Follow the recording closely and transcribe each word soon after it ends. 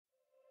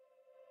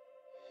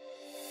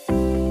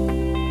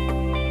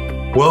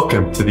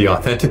Welcome to the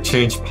Authentic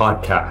Change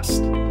Podcast.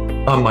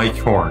 I'm Mike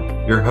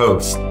Horn, your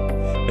host,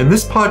 and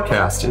this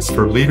podcast is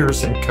for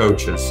leaders and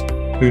coaches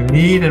who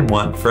need and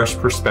want fresh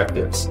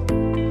perspectives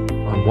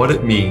on what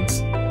it means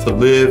to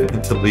live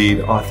and to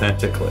lead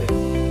authentically.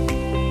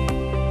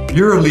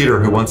 You're a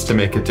leader who wants to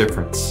make a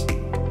difference,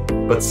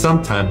 but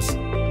sometimes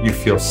you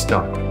feel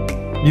stuck.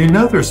 You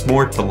know there's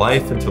more to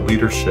life and to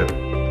leadership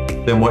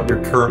than what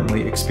you're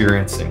currently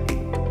experiencing.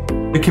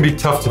 It can be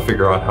tough to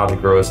figure out how to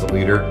grow as a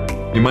leader.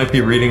 You might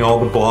be reading all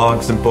the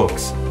blogs and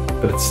books,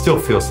 but it still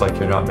feels like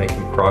you're not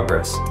making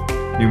progress.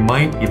 You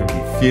might even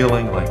be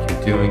feeling like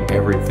you're doing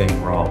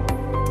everything wrong.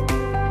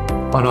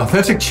 On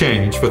Authentic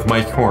Change with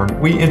Mike Horn,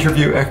 we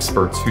interview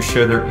experts who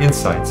share their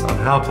insights on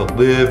how to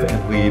live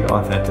and lead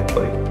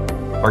authentically.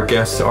 Our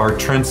guests are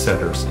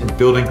trendsetters in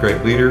building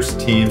great leaders,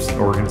 teams,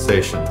 and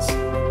organizations.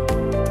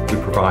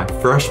 We provide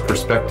fresh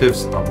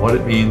perspectives on what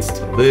it means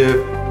to live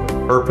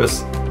with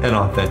purpose and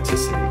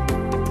authenticity.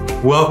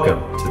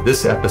 Welcome to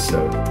this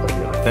episode of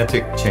the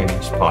Authentic Change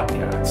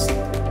Podcast.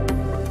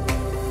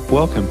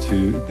 Welcome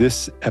to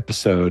this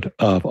episode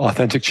of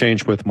Authentic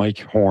Change with Mike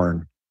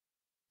Horn.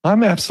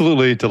 I'm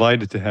absolutely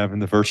delighted to have in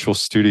the virtual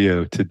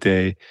studio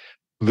today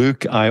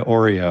Luke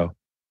Iorio.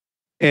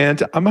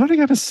 And I'm only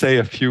going to say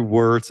a few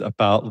words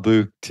about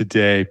Luke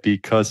today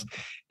because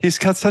he's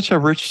got such a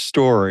rich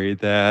story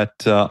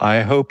that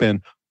I hope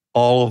in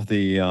all of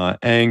the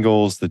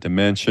angles, the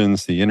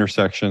dimensions, the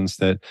intersections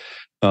that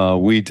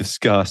we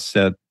discuss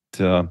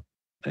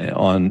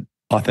on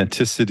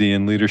authenticity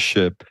and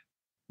leadership,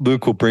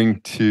 Luke will bring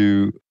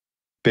to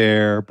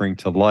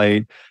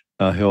light.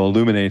 He'll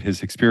illuminate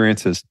his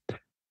experiences.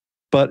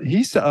 But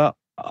he's a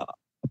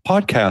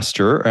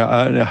podcaster,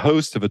 a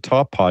host of a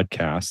top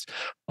podcast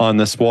on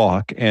this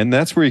walk. And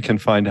that's where you can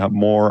find out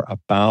more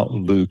about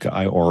Luke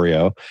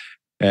Iorio,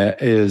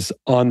 is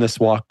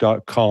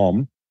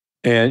onthiswalk.com.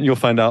 And you'll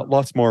find out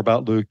lots more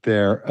about Luke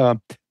there.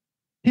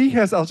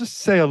 I'll just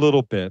say a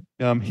little bit.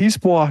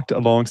 He's walked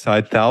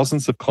alongside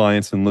thousands of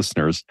clients and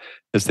listeners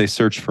as they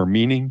search for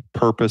meaning,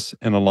 purpose,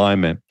 and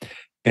alignment.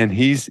 And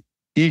he's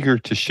eager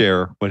to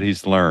share what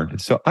he's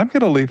learned. So I'm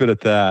going to leave it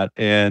at that.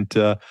 And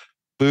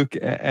Luke,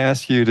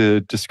 ask you to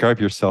describe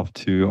yourself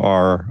to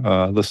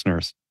our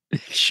listeners.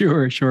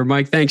 Sure,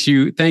 Mike. Thank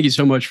you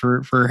so much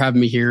for having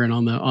me here and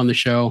on the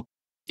show.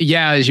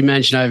 Yeah, as you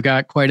mentioned, I've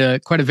got quite a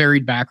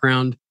varied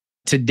background.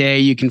 Today,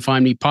 you can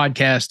find me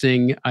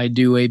podcasting. I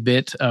do a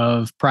bit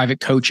of private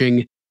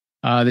coaching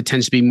that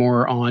tends to be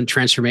more on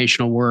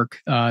transformational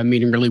work,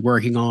 meaning really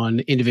working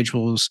on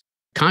individuals'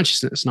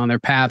 consciousness and on their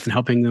path and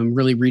helping them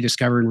really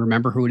rediscover and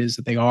remember who it is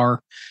that they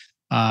are.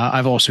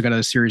 I've also got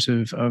a series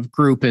of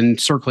group and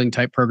circling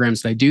type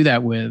programs that I do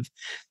that with.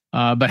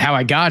 But how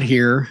I got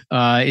here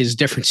is a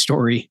different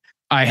story.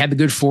 I had the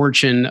good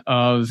fortune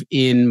of,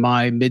 in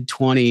my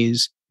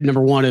mid-20s,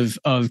 number one,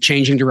 of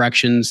changing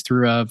directions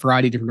through a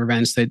variety of different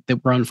events that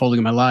were unfolding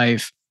in my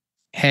life,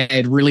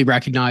 had really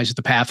recognized that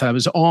the path that I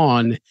was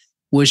on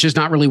was just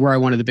not really where I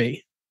wanted to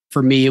be.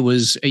 For me,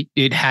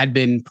 it had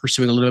been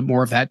pursuing a little bit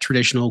more of that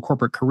traditional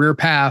corporate career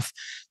path,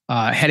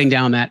 heading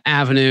down that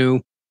avenue,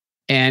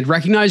 and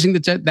recognizing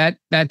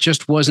that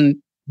just wasn't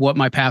what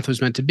my path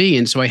was meant to be.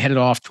 And so I headed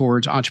off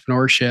towards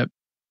entrepreneurship.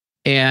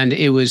 And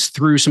it was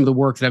through some of the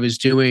work that I was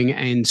doing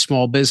in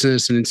small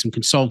business and in some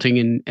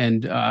consulting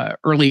and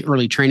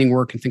early training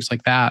work and things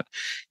like that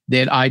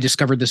I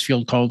discovered this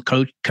field called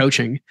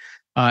coaching.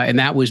 And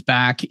that was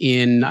back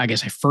in, I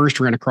guess I first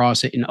ran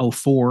across it in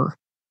 2004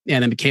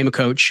 and then became a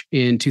coach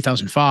in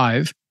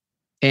 2005.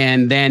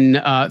 And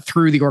then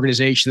through the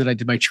organization that I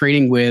did my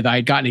training with, I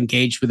had gotten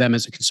engaged with them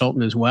as a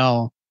consultant as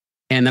well.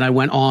 And then I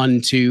went on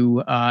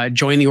to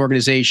join the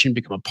organization,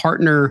 become a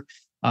partner,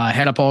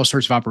 head up all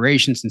sorts of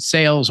operations and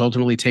sales,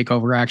 ultimately take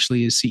over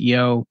actually as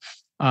CEO.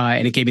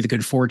 And it gave me the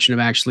good fortune of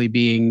actually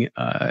being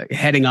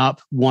heading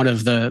up one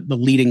of the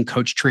leading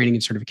coach training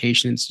and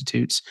certification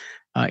institutes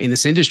in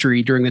this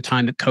industry during the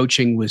time that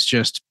coaching was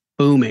just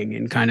booming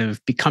and kind of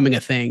becoming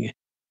a thing,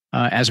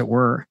 as it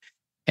were.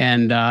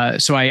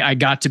 And so I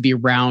got to be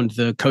around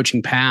the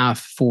coaching path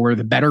for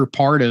the better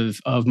part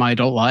of my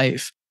adult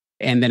life.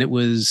 And then it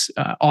was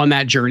on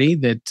that journey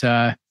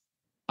that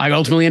I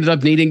ultimately ended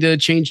up needing to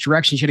change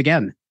directions yet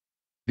again,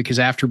 because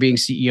after being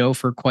CEO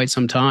for quite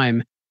some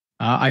time,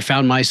 I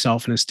found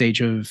myself in a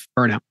stage of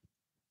burnout.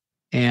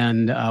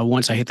 And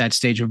once I hit that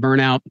stage of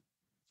burnout,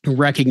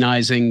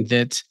 recognizing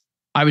that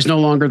I was no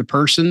longer the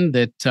person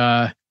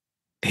that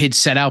had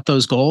set out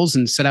those goals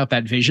and set out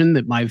that vision,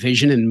 that my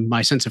vision and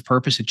my sense of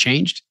purpose had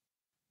changed.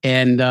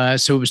 And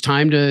so it was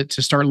time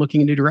to start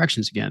looking in new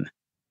directions again.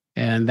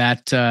 And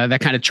that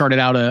kind of charted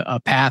out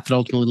a path that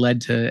ultimately led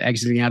to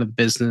exiting out of the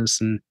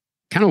business and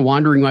kind of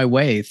wandering my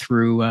way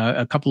through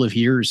a couple of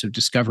years of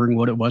discovering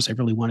what it was I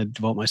really wanted to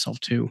devote myself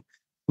to,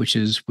 which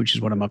is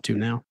what I'm up to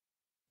now.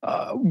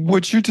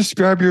 Would you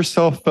describe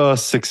yourself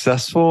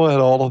successful at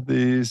all of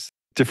these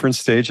different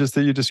stages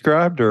that you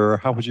described, or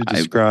how would you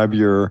describe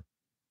your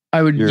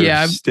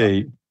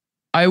state?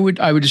 I would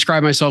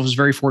describe myself as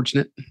very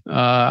fortunate.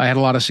 I had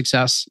a lot of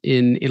success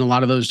in a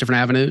lot of those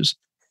different avenues.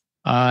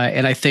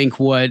 And I think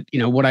what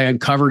I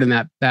uncovered in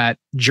that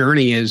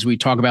journey is we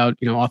talk about,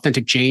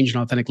 authentic change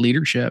and authentic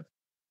leadership,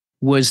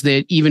 was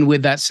that even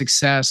with that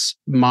success,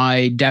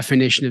 my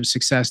definition of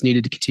success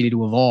needed to continue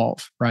to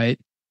evolve, right?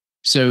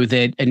 So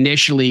that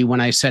initially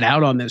when I set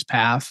out on this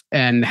path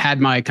and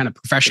had my kind of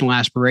professional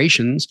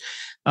aspirations,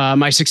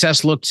 my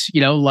success looked,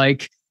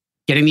 like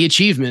getting the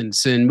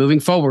achievements and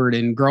moving forward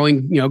and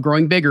growing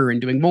bigger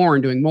and doing more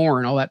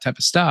and all that type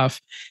of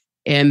stuff.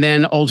 And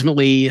then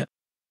ultimately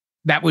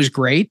that was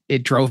great.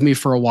 It drove me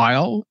for a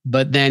while,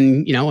 but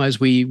then,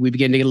 as we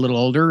began to get a little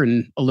older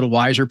and a little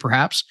wiser,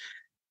 perhaps,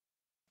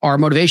 our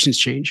motivations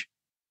change.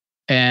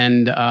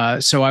 And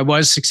so I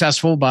was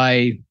successful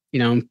by,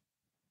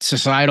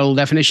 societal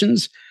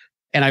definitions.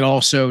 And I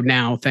also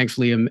now,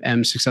 thankfully,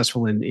 am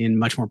successful in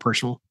much more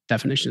personal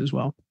definitions as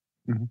well.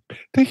 Mm-hmm.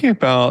 Thinking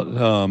about,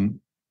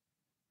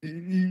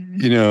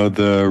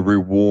 the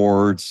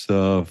rewards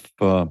of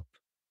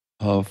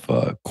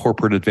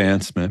corporate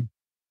advancement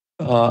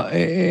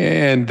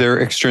and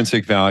their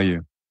extrinsic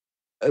value.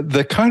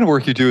 The kind of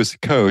work you do as a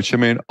coach,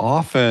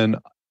 often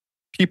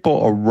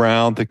people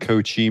around the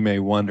coachee may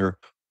wonder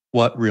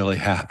what really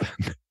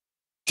happened.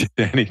 Did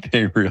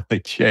anything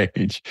really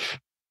change?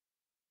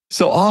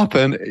 So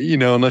often,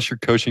 unless you're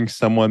coaching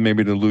someone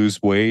maybe to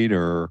lose weight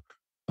or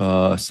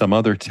some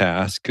other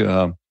task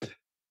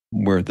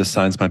where the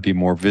signs might be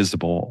more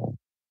visible,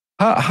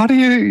 how do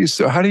you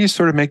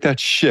sort of make that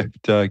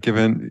shift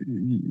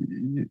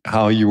given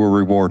how you were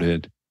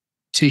rewarded?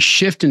 To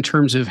shift in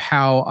terms of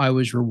how I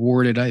was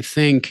rewarded, I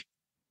think,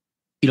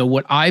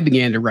 what I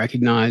began to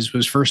recognize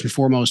was first and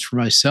foremost for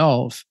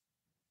myself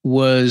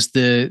was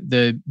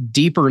the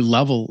deeper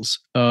levels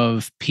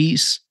of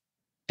peace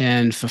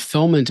and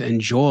fulfillment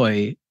and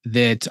joy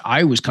that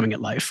I was coming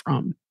at life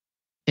from.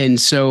 And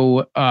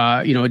so,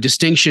 a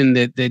distinction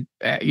that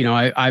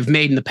I've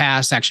made in the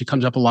past actually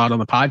comes up a lot on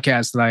the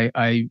podcast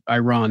that I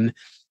run,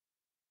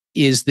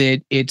 is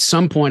that at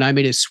some point I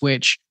made a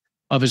switch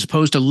of, as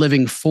opposed to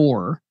living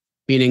for,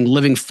 meaning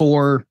living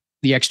for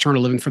the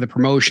external, living for the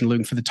promotion,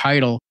 living for the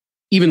title,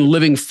 even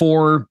living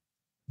for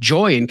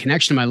joy and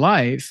connection in my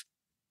life,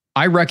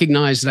 I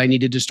recognized that I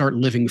needed to start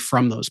living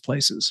from those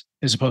places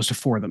as opposed to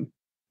for them.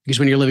 Because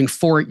when you're living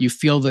for it, you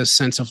feel this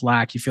sense of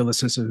lack, you feel this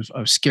sense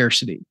of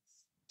scarcity.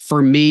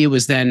 For me, it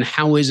was then,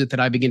 how is it that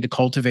I begin to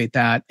cultivate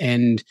that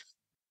and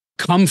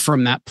come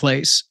from that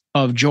place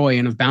of joy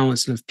and of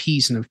balance and of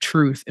peace and of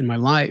truth in my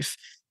life?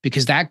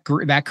 Because that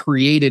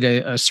created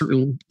a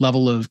certain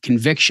level of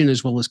conviction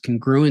as well as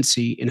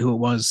congruency in who it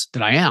was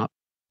that I am.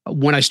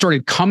 When I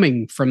started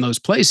coming from those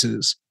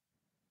places,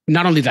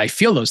 not only did I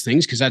feel those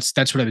things, because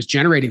that's what I was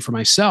generating for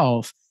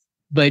myself,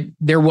 but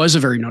there was a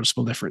very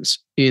noticeable difference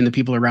in the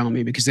people around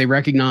me, because they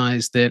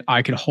recognized that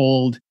I could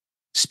hold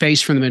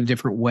space for them in a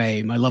different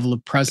way. My level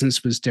of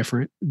presence was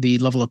different. The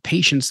level of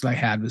patience that I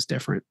had was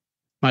different.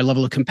 My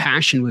level of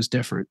compassion was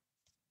different.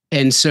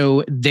 And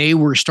so they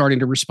were starting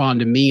to respond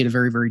to me in a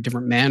very, very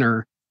different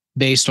manner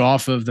based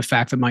off of the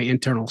fact that my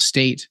internal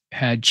state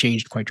had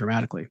changed quite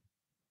dramatically.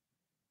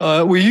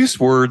 We use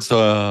words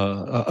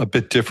a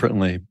bit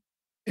differently.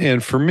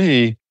 And for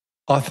me,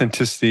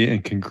 authenticity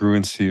and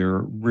congruency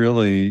are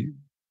really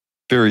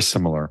very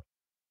similar.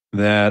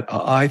 That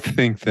I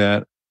think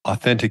that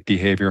authentic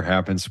behavior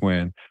happens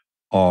when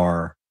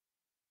our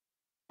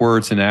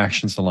words and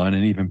actions align,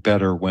 and even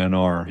better when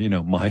our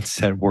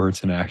mindset,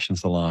 words, and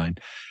actions align.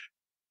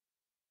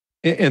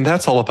 And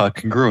that's all about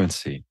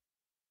congruency.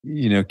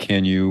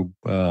 Can you,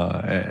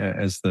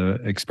 as the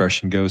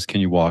expression goes, can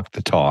you walk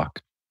the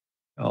talk?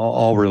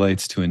 All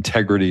relates to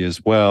integrity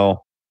as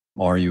well.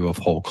 Are you of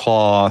whole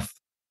cloth?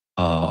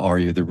 Are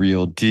you the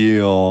real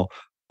deal?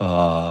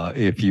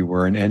 If you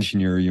were an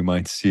engineer, you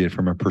might see it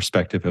from a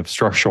perspective of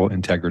structural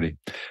integrity.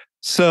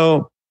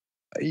 So,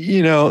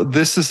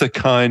 this is a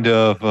kind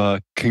of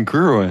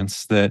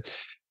congruence that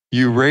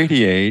you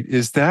radiate.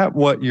 Is that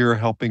what you're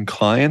helping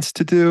clients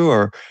to do?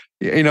 Or,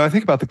 I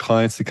think about the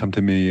clients that come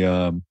to me,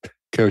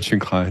 coaching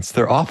clients,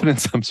 they're often in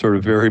some sort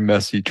of very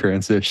messy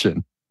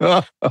transition.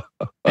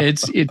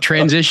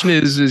 Transition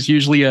is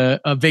usually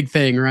a big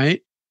thing,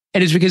 right?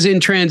 And it's because in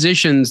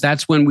transitions,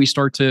 that's when we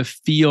start to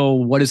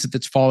feel, what is it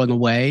that's falling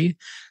away?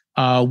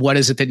 What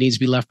is it that needs to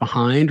be left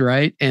behind,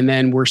 right? And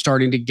then we're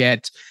starting to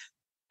get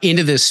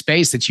into this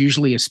space that's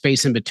usually a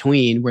space in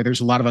between, where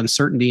there's a lot of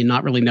uncertainty and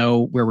not really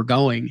know where we're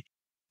going.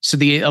 So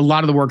a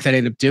lot of the work that I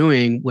end up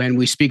doing when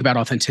we speak about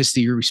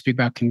authenticity or we speak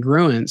about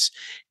congruence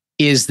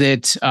is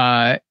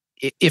that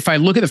if I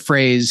look at the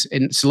phrase,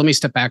 and so let me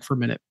step back for a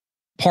minute.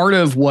 Part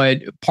of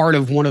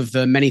one of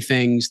the many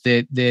things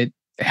that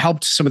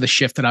helped some of the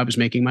shift that I was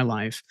making in my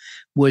life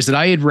was that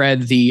I had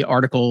read the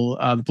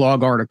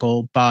blog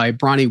article by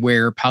Bronnie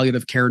Ware,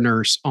 palliative care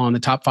nurse, on the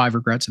top 5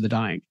 regrets of the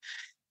dying.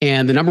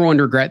 And the number one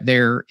regret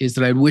there is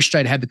that I wished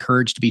I'd had the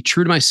courage to be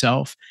true to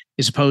myself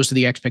as opposed to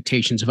the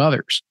expectations of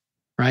others,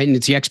 right? And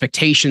it's the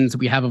expectations that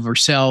we have of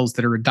ourselves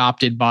that are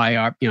adopted by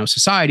our,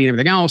 society and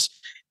everything else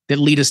that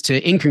lead us to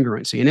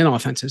incongruency and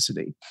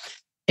inauthenticity.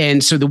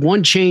 And so the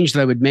one change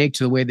that I would make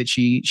to the way that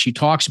she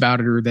talks about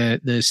it, or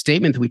the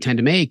statement that we tend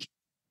to make,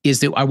 is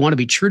that I want to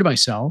be true to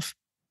myself.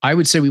 I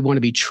would say we want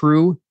to be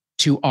true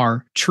to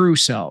our true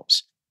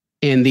selves.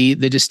 And the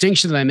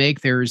distinction that I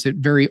make there is that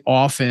very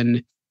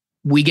often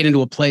we get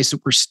into a place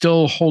that we're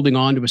still holding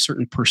on to a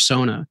certain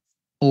persona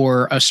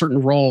or a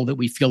certain role that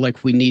we feel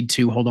like we need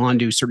to hold on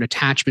to, certain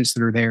attachments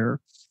that are there,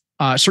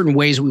 certain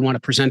ways that we want to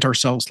present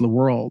ourselves to the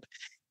world.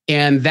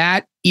 And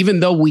that, even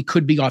though we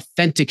could be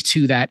authentic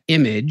to that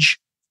image,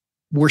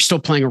 we're still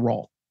playing a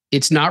role.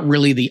 It's not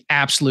really the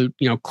absolute,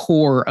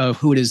 core of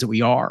who it is that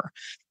we are.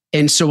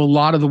 And so a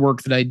lot of the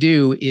work that I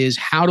do is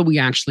how do we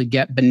actually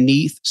get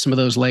beneath some of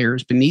those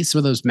layers, beneath some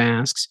of those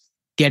masks,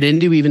 get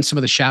into even some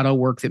of the shadow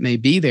work that may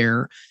be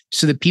there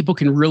so that people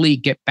can really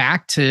get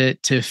back to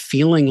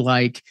feeling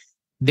like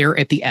they're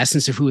at the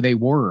essence of who they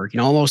were,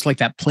 almost like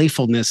that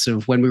playfulness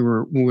of when we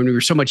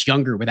were so much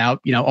younger without,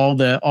 all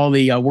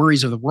the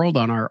worries of the world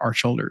on our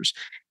shoulders.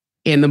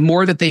 And the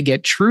more that they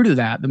get true to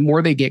that, the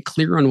more they get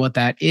clear on what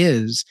that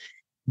is,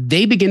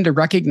 they begin to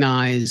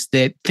recognize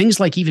that things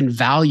like even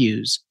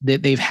values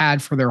that they've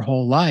had for their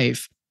whole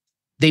life,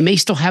 they may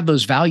still have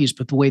those values,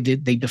 but the way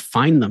that they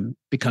define them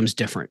becomes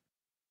different.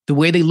 The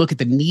way they look at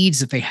the needs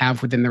that they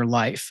have within their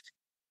life.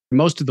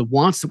 Most of the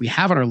wants that we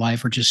have in our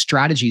life are just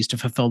strategies to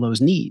fulfill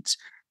those needs.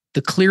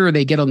 The clearer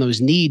they get on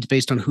those needs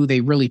based on who they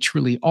really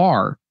truly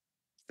are,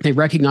 they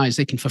recognize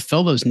they can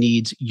fulfill those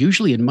needs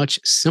usually in much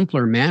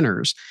simpler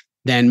manners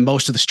than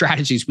most of the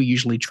strategies we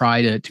usually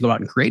try to go out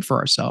and create for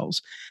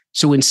ourselves.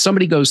 So when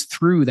somebody goes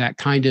through that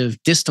kind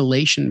of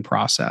distillation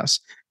process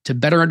to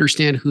better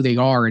understand who they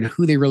are and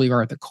who they really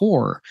are at the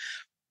core,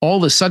 all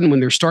of a sudden when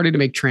they're starting to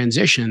make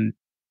transition,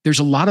 there's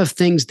a lot of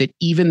things that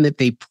even that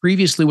they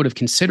previously would have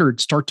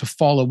considered start to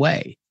fall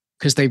away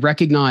because they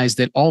recognize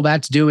that all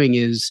that's doing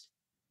is,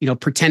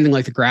 pretending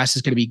like the grass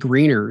is going to be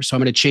greener. So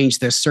I'm going to change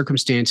this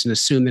circumstance and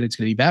assume that it's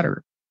going to be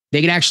better.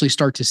 They can actually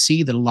start to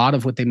see that a lot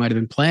of what they might have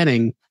been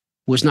planning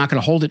was not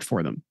going to hold it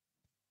for them.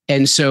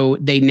 And so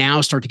they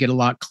now start to get a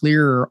lot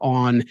clearer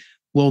on,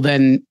 well,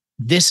 then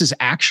this is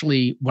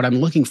actually what I'm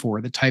looking for,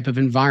 the type of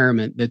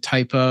environment, the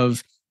type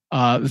of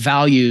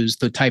values,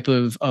 the type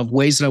of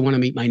ways that I want to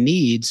meet my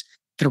needs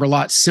that are a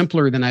lot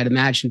simpler than I'd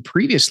imagined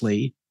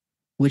previously,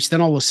 which then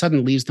all of a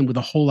sudden leaves them with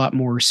a whole lot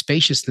more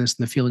spaciousness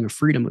and the feeling of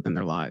freedom within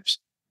their lives.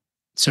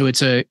 So it's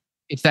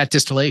that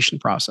distillation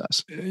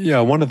process. Yeah,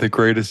 one of the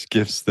greatest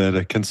gifts that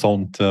a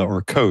consultant or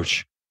a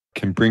coach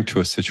can bring to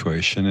a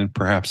situation, and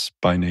perhaps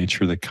by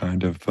nature the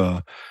kind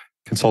of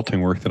consulting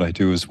work that I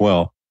do as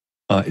well,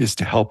 is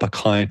to help a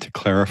client to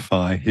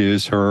clarify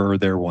his, her, or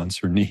their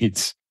wants or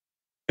needs.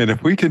 And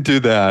if we can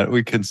do that,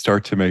 we can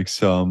start to make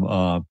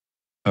some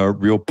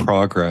real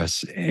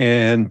progress.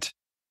 And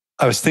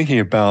I was thinking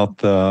about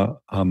the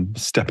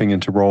stepping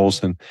into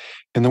roles, and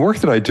in the work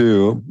that I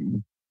do,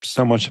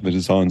 so much of it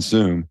is on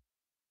Zoom.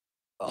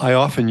 I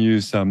often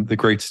use the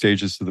great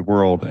stages of the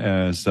world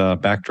as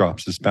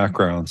backdrops, as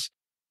backgrounds,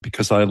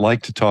 because I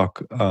like to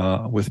talk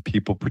with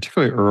people,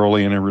 particularly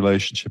early in a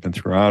relationship and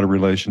throughout a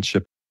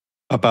relationship,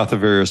 about the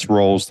various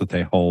roles that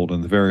they hold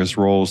and the various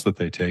roles that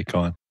they take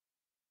on.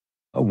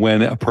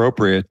 When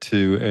appropriate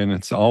to, and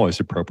it's always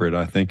appropriate,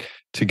 I think,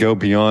 to go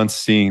beyond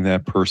seeing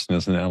that person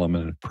as an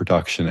element of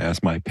production,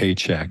 as my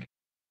paycheck,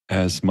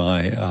 as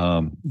my,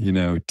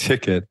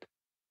 ticket.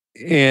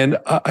 And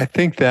I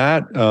think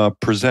that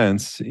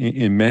presents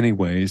in many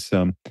ways,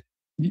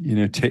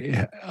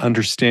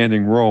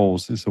 understanding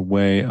roles is a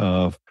way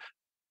of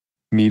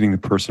meeting the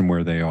person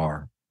where they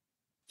are.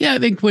 Yeah, I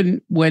think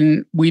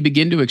when we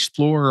begin to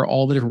explore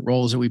all the different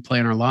roles that we play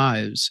in our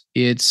lives,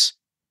 it's,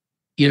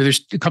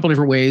 there's a couple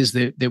different ways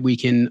that we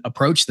can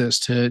approach this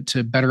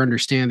to better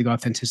understand the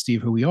authenticity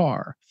of who we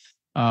are.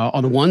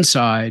 On the one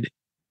side,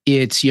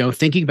 it's,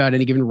 thinking about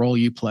any given role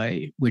you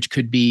play, which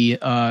could be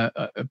a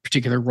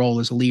particular role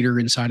as a leader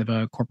inside of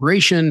a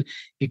corporation.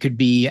 It could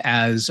be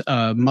as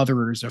a mother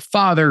or as a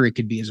father. It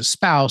could be as a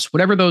spouse,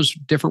 whatever those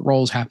different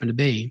roles happen to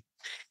be.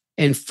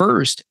 And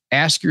first,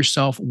 ask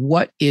yourself,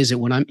 what is it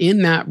when I'm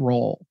in that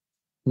role?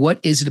 What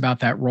is it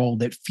about that role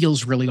that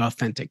feels really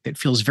authentic, that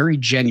feels very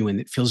genuine,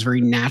 that feels very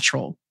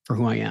natural for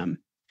who I am?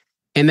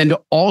 And then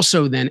to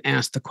also then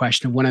ask the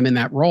question of when I'm in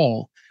that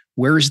role,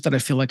 where is it that I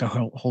feel like I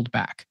hold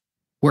back?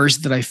 Where is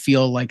it that I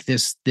feel like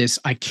this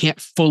I can't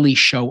fully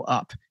show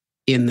up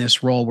in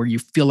this role where you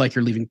feel like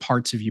you're leaving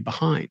parts of you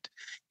behind?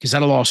 Because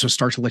that'll also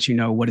start to let you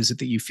know what is it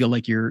that you feel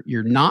like you're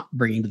not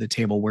bringing to the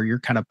table, where you're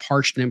kind of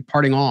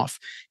parting off,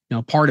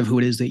 part of who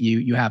it is that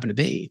you happen to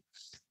be.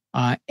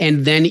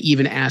 And then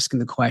even asking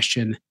the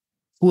question,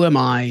 who am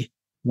I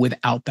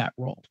without that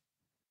role?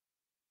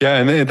 Yeah,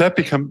 and that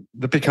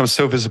becomes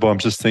so visible. I'm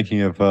just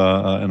thinking of,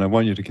 and I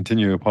want you to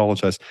continue to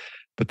apologize,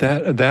 but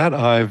that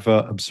I've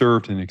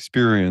observed and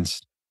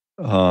experienced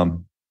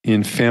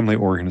in family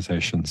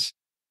organizations,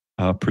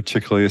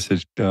 particularly as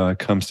it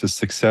comes to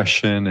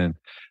succession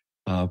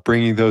and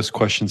bringing those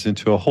questions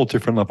into a whole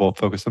different level of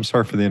focus. I'm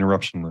sorry for the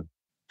interruption, Luke.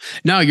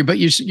 No,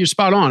 you're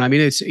spot on. I mean,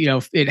 it's,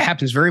 it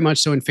happens very much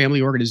so in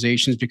family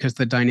organizations because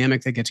the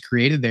dynamic that gets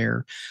created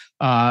there.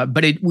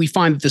 But we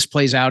find that this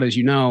plays out, as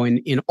you know,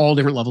 in all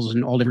different levels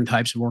and all different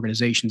types of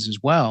organizations as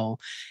well.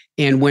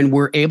 And when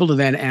we're able to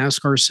then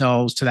ask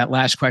ourselves to that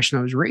last question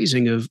I was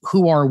raising of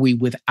who are we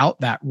without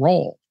that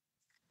role?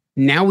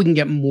 Now we can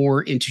get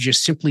more into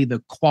just simply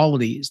the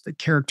qualities, the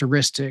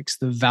characteristics,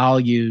 the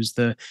values,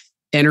 the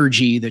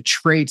energy, the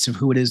traits of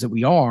who it is that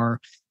we are,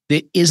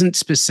 that isn't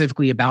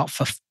specifically about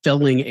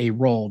fulfilling a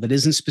role, that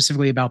isn't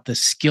specifically about the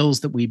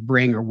skills that we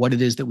bring or what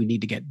it is that we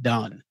need to get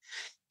done.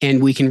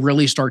 And we can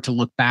really start to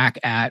look back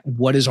at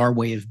what is our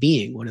way of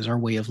being, what is our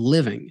way of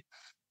living.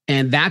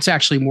 And that's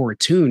actually more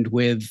attuned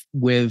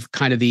with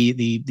kind of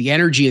the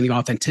energy and the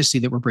authenticity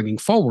that we're bringing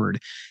forward.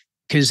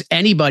 Because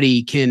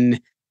anybody can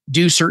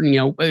do certain,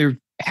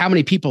 how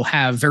many people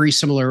have very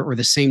similar or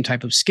the same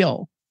type of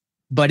skill,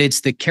 but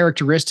it's the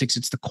characteristics,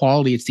 it's the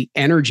quality, it's the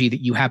energy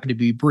that you happen to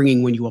be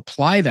bringing when you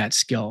apply that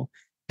skill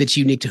that's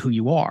unique to who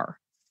you are.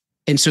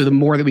 And so the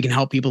more that we can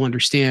help people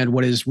understand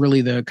what is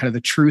really the kind of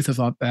the truth of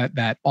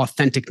that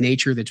authentic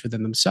nature that's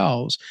within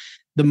themselves,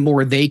 the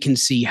more they can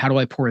see, how do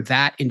I pour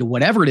that into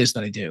whatever it is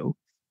that I do?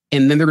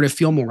 And then they're going to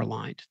feel more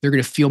aligned. They're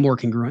going to feel more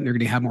congruent. They're going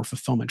to have more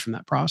fulfillment from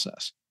that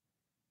process.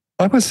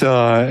 I was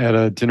at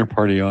a dinner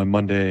party on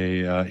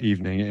Monday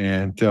evening,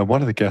 and one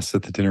of the guests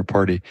at the dinner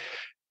party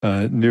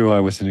knew I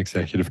was an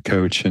executive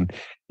coach, and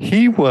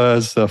he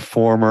was a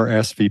former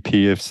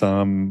SVP of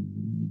some,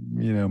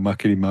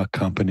 muckety-muck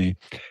company.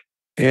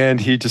 And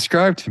he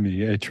described to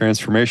me a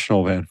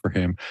transformational event for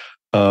him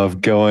of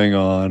going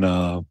on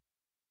a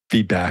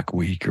feedback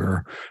week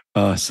or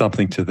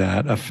something to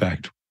that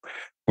effect,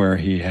 where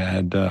he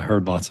had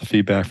heard lots of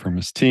feedback from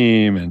his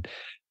team and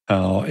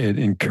how it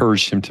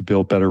encouraged him to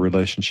build better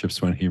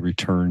relationships when he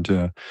returned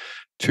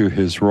to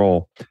his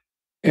role.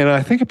 And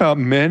I think about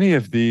many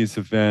of these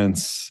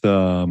events,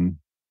 come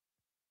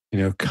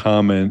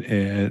and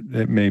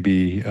it may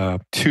be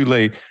too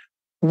late.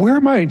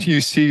 Where might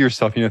you see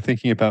yourself,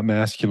 thinking about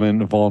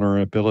masculine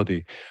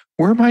vulnerability?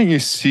 Where might you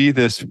see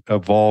this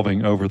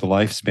evolving over the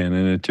lifespan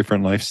and at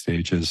different life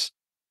stages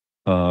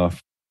for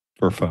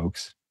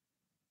folks?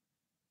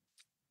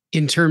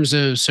 In terms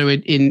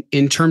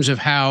of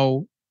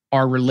how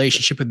our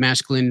relationship with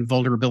masculine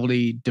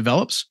vulnerability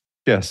develops?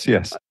 Yes.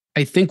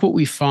 I think what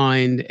we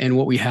find and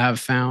what we have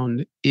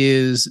found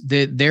is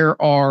that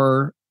there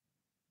are,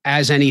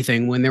 as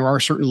anything, when there are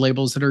certain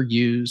labels that are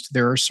used,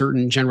 there are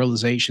certain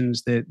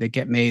generalizations that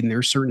get made, and there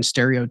are certain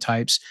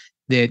stereotypes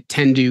that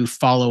tend to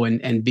follow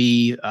and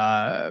be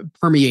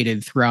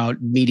permeated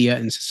throughout media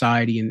and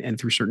society and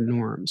through certain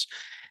norms.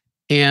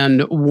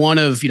 And one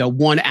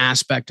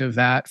aspect of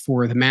that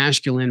for the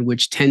masculine,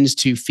 which tends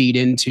to feed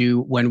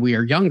into when we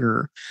are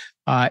younger,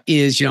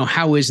 is,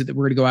 how is it that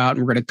we're going to go out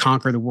and we're going to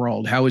conquer the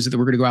world? How is it that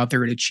we're going to go out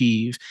there and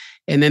achieve?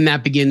 And then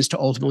that begins to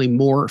ultimately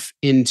morph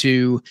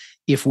into,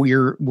 if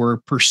we're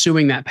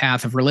pursuing that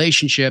path of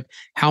relationship,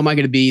 how am I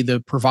going to be the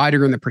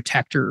provider and the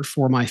protector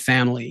for my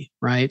family,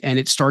 right? And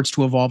it starts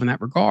to evolve in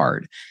that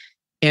regard.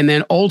 And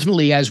then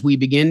ultimately, as we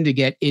begin to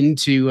get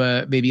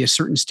into maybe a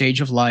certain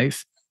stage of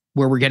life,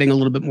 where we're getting a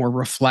little bit more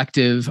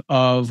reflective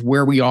of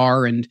where we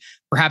are and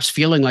perhaps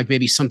feeling like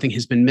maybe something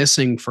has been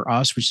missing for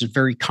us, which is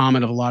very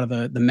common of a lot of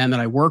the men that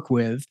I work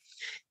with,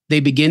 they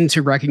begin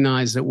to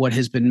recognize that what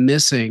has been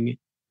missing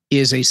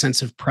is a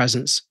sense of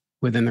presence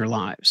within their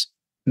lives,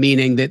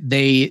 meaning that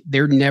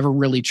they're never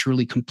really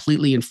truly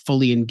completely and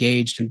fully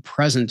engaged and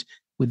present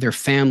with their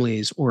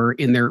families or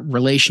in their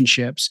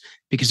relationships,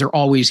 because they're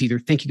always either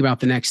thinking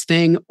about the next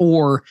thing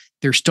or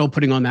they're still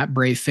putting on that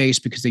brave face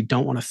because they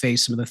don't want to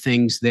face some of the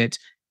things that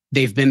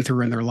they've been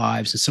through in their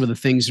lives and some of the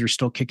things that are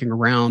still kicking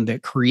around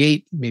that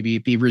create maybe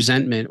it be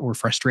resentment or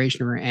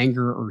frustration or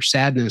anger or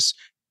sadness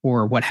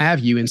or what have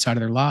you inside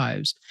of their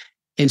lives.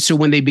 And so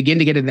when they begin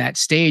to get to that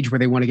stage where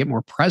they want to get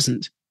more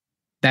present,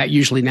 that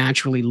usually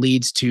naturally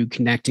leads to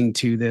connecting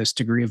to this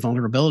degree of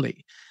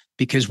vulnerability,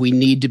 because we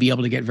need to be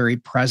able to get very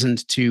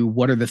present to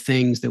what are the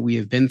things that we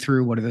have been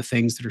through, what are the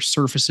things that are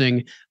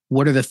surfacing,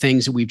 what are the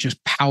things that we've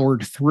just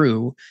powered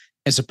through,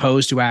 as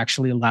opposed to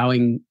actually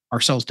allowing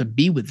ourselves to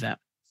be with them.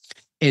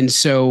 And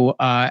so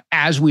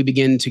as we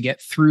begin to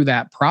get through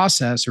that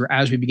process, or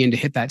as we begin to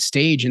hit that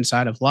stage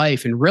inside of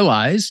life and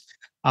realize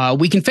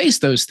we can face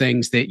those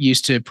things that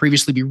used to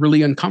previously be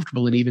really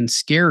uncomfortable and even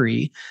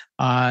scary,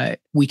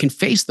 we can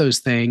face those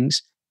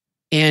things,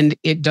 and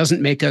it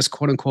doesn't make us,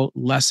 quote unquote,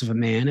 less of a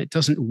man. It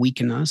doesn't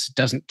weaken us. It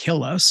doesn't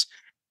kill us.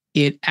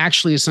 It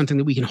actually is something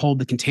that we can hold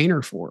the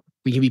container for.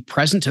 We can be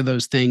present to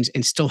those things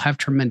and still have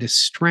tremendous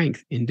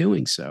strength in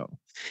doing so.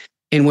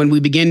 And when we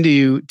begin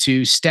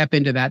to step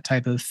into that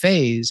type of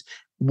phase,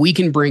 we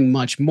can bring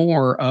much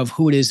more of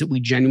who it is that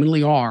we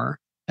genuinely are,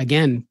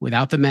 again,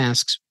 without the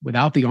masks,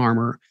 without the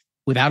armor,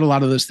 without a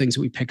lot of those things that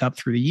we pick up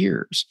through the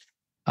years.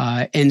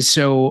 And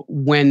so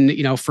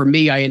when, for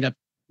me, I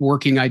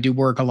do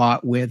work a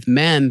lot with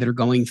men that are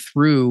going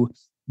through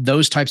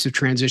those types of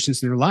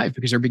transitions in their life,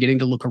 because they're beginning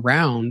to look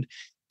around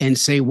and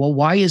say, well,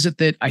 why is it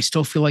that I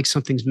still feel like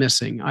something's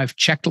missing? I've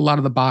checked a lot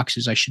of the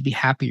boxes. I should be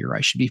happier.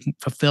 I should be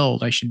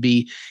fulfilled. I should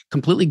be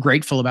completely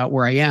grateful about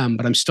where I am,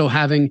 but I'm still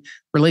having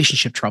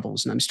relationship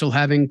troubles and I'm still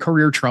having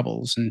career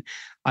troubles. And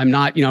I'm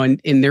not,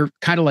 and they're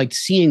kind of like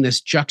seeing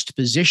this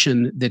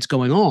juxtaposition that's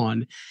going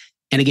on.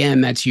 And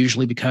again, that's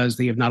usually because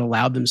they have not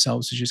allowed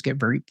themselves to just get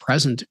very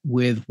present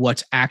with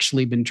what's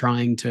actually been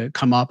trying to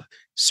come up,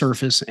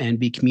 surface, and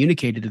be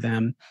communicated to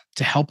them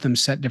to help them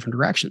set different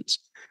directions.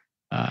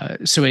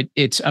 So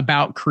it's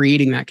about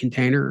creating that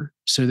container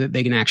so that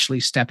they can actually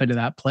step into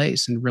that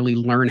place and really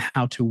learn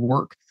how to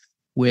work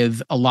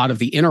with a lot of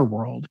the inner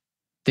world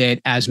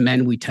that as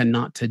men, we tend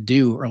not to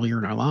do earlier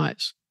in our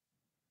lives.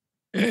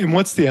 And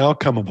what's the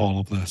outcome of all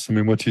of this? I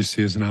mean, what do you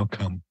see as an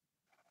outcome?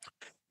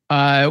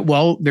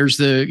 Well, there's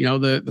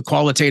the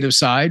qualitative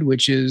side,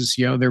 which is,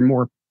 they're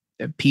more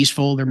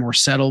peaceful, they're more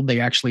settled, they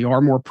actually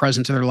are more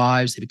present in their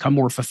lives, they become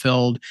more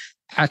fulfilled,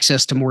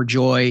 access to more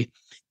joy.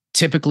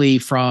 Typically,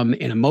 from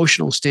an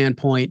emotional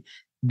standpoint,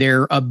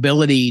 their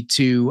ability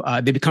to,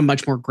 they become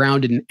much more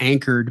grounded and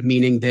anchored,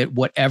 meaning that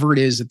whatever it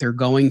is that they're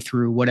going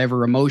through,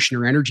 whatever emotion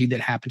or energy that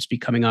happens to be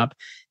coming up,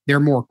 they're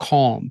more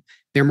calm,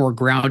 they're more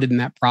grounded in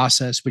that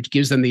process, which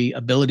gives them the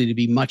ability to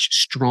be much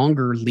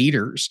stronger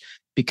leaders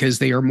because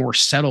they are more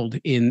settled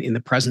in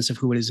the presence of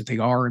who it is that they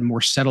are and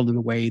more settled in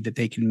the way that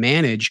they can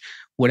manage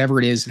whatever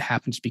it is that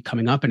happens to be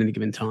coming up at any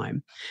given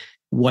time.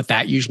 What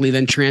that usually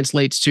then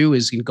translates to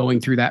is in going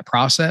through that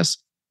process,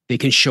 they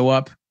can show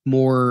up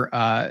more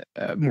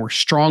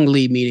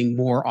strongly, meaning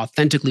more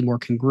authentically, more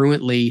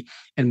congruently,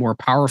 and more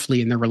powerfully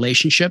in their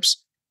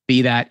relationships,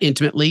 be that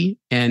intimately,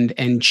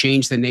 and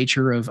change the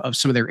nature of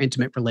some of their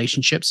intimate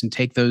relationships and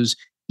take those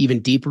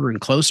even deeper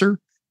and closer.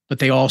 But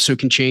they also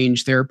can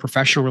change their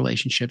professional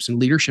relationships and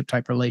leadership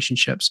type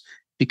relationships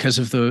because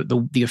of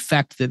the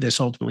effect that this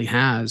ultimately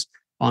has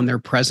on their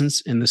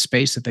presence and the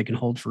space that they can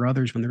hold for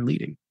others when they're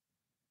leading.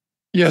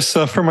 Yes,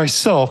 for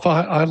myself,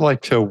 I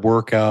like to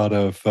work out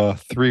of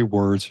three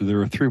words, or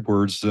there are three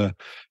words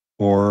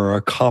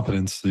or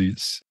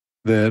competencies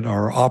that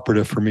are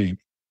operative for me.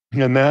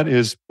 And that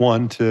is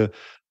one, to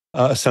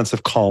a sense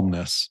of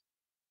calmness.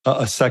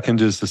 A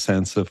second is the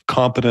sense of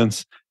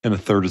competence, and a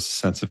third is the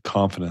sense of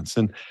confidence.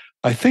 And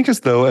I think as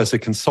though as a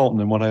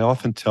consultant, and what I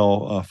often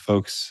tell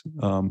folks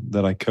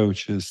that I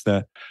coach is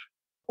that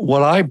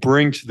what I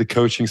bring to the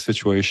coaching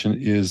situation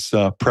is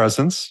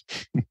presence.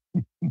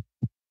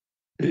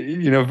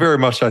 Very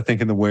much, I think,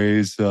 in the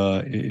ways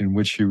in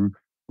which you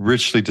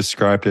richly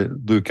described it,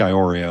 Luke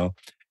Iorio.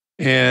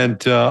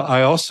 And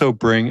I also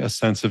bring a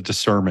sense of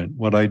discernment.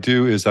 What I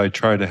do is I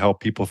try to help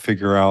people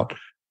figure out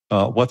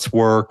what's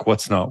work,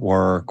 what's not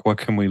work, what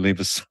can we leave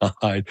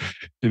aside,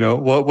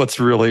 what's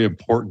really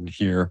important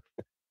here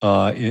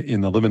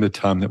in the limited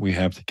time that we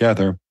have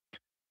together.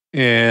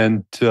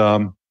 And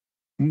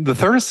the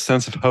third is a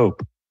sense of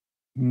hope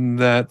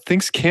that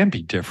things can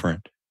be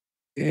different.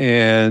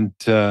 And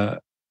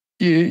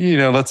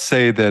let's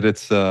say that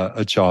it's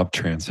a job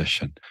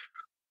transition.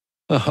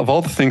 Of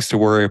all the things to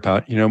worry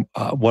about,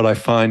 what I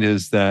find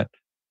is that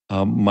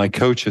my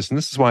coaches, and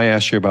this is why I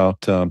asked you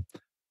about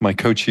my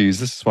coachees,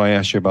 this is why I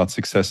asked you about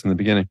success in the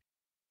beginning.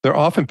 They're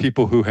often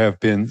people who have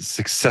been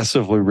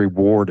successively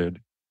rewarded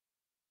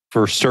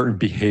for certain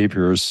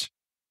behaviors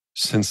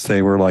since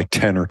they were like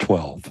 10 or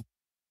 12.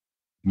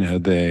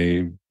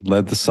 They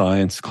led the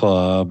science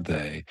club,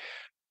 they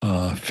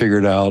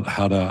figured out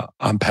how to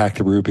unpack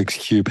the Rubik's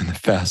Cube in the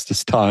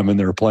fastest time on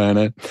their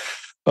planet.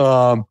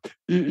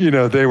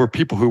 They were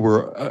people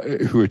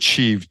who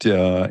achieved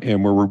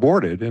and were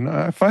rewarded. And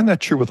I find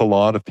that true with a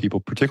lot of people,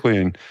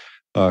 particularly in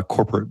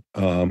corporate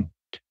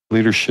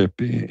leadership.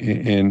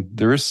 And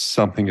there is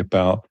something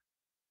about,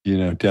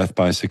 death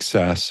by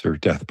success or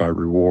death by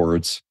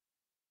rewards.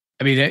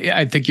 I mean,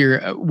 I think you're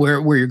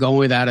where you're going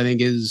with that. I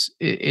think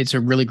it's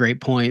a really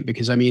great point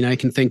because I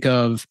can think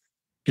of,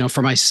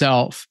 for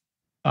myself,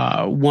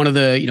 one of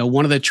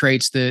the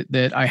traits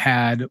that I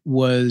had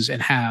was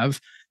and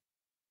have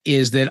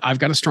is that I've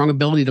got a strong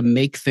ability to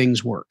make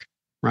things work,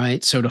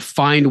 right? So to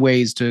find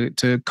ways to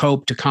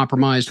cope, to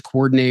compromise, to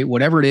coordinate,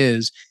 whatever it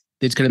is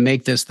that's going to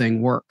make this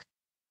thing work.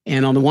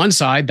 And on the one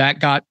side, that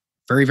got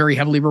very, very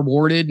heavily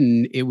rewarded,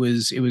 and it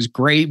was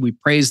great. We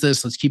praised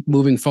this. Let's keep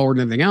moving forward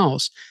and everything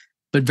else.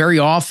 But very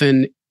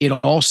often, it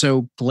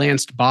also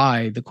glanced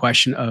by the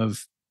question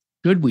of,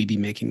 should we be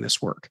making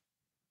this work?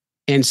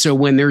 And so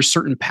when there's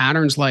certain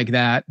patterns like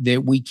that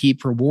we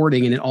keep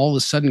rewarding and it all of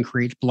a sudden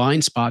creates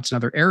blind spots in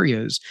other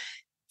areas,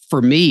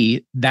 for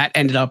me, that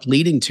ended up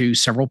leading to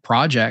several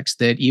projects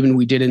that even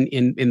we did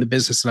in the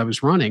business that I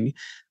was running,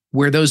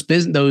 where those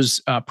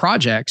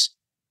projects,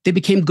 they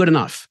became good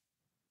enough,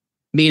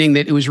 meaning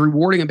that it was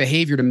rewarding a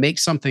behavior to make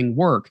something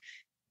work,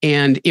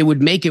 and it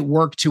would make it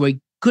work to a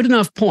good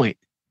enough point,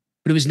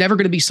 but it was never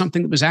going to be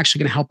something that was actually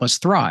going to help us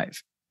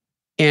thrive.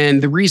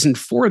 And the reason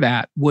for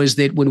that was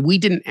that when we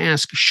didn't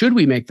ask, should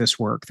we make this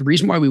work? The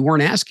reason why we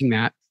weren't asking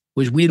that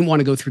was we didn't want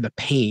to go through the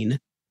pain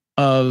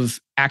of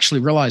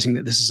actually realizing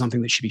that this is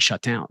something that should be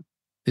shut down.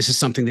 This is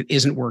something that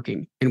isn't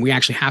working. And we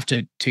actually have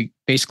to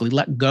basically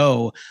let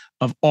go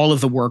of all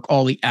of the work,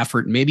 all the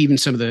effort, maybe even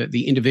some of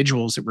the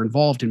individuals that were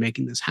involved in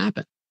making this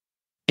happen.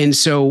 And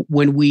so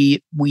when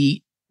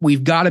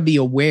we've got to be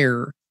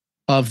aware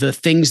of the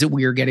things that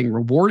we are getting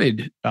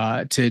rewarded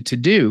to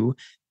do,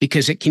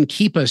 because it can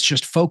keep us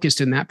just focused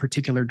in that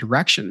particular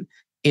direction.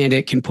 and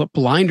it can put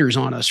blinders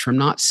on us from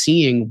not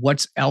seeing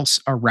what's else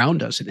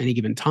around us at any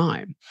given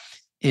time.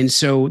 And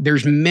so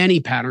there's many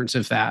patterns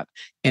of that.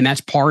 And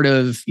that's part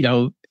of,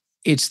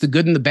 it's the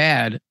good and the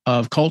bad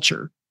of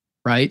culture,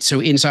 right? So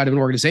inside of an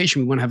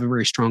organization, we want to have a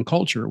very strong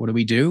culture. What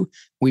do?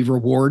 We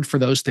reward for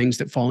those things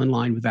that fall in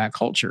line with that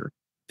culture.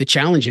 The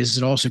challenge is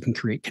it also can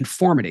create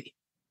conformity.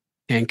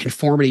 And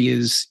conformity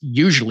is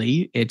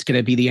usually, it's going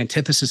to be the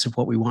antithesis of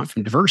what we want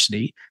from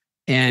diversity.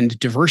 And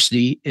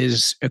diversity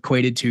is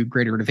equated to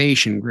greater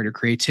innovation, greater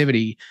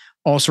creativity,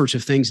 all sorts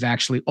of things that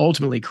actually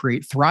ultimately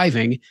create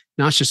thriving,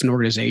 not just in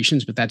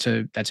organizations, but that's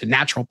a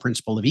natural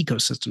principle of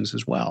ecosystems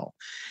as well.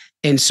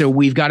 And so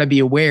we've got to be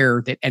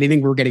aware that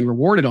anything we're getting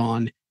rewarded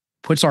on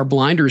puts our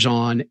blinders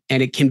on,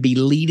 and it can be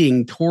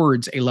leading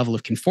towards a level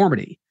of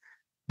conformity.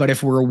 But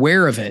if we're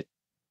aware of it,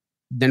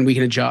 then we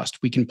can adjust,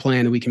 we can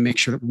plan, and we can make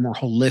sure that we're more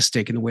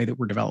holistic in the way that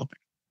we're developing.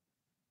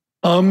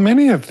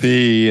 Many of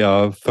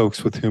the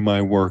folks with whom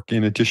I work,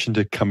 in addition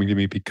to coming to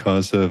me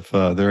because of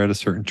they're at a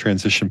certain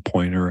transition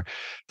point or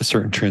a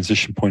certain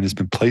transition point has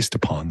been placed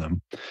upon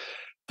them,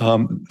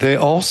 they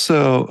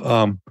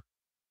also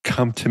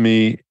come to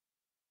me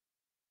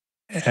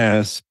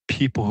as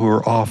people who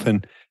are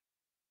often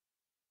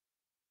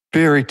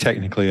very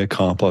technically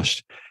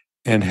accomplished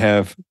and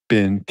have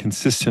been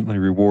consistently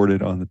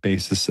rewarded on the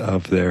basis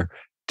of their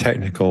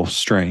technical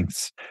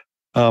strengths.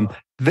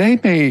 They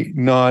may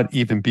not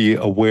even be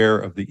aware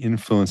of the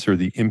influence or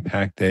the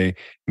impact they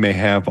may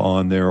have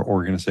on their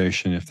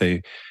organization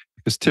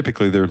because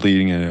typically they're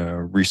leading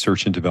a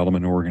research and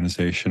development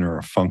organization or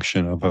a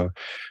function of a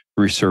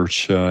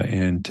research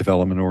and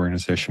development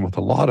organization with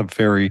a lot of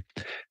very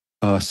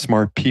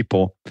smart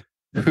people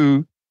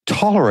who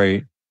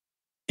tolerate,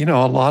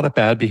 a lot of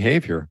bad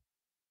behavior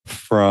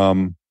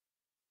from,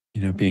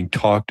 being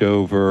talked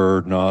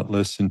over, not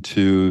listened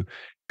to,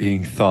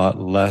 being thought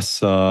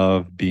less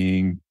of,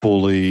 being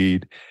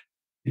bullied,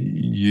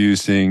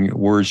 using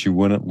words you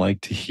wouldn't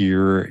like to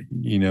hear,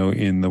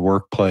 in the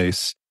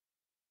workplace.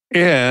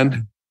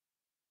 And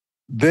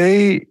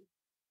they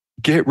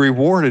get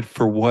rewarded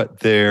for what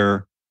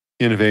their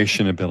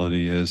innovation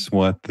ability is,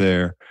 what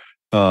their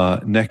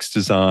next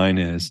design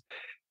is.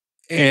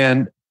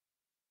 And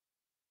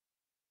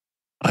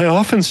I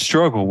often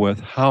struggle with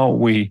how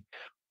we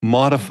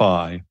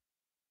modify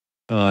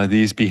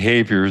these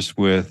behaviors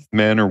with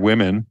men or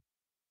women,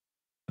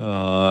 who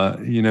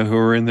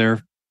are in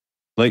their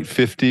late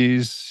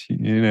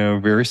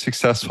 50s, very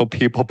successful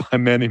people by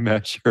many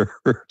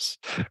measures,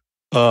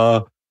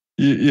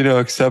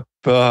 except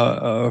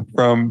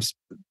from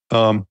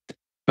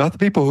not the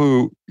people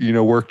who,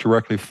 work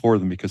directly for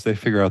them because they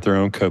figure out their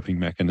own coping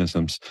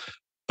mechanisms,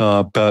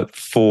 but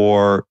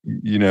for,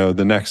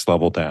 the next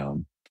level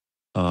down,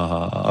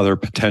 other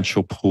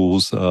potential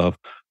pools of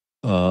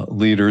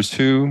leaders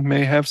who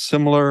may have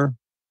similar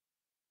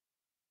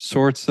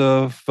sorts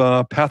of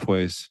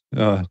pathways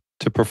to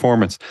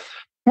performance.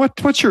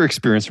 What's your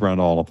experience around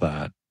all of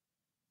that?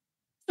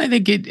 I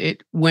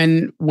think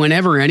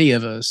whenever any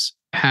of us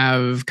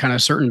have kind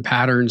of certain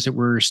patterns that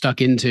we're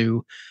stuck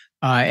into,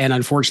 and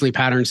unfortunately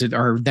patterns that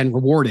are then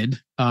rewarded,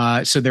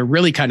 so they're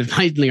really kind of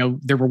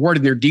they're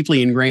rewarded and they're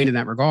deeply ingrained in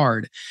that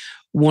regard.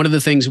 One of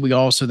the things we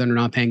also then are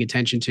not paying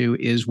attention to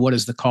is what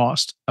is the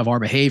cost of our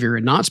behavior,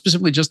 and not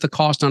specifically just the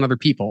cost on other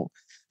people,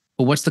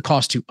 but what's the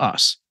cost to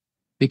us?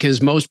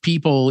 Because most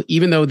people,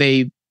 even though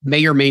they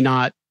may or may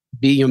not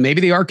be,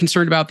 maybe they are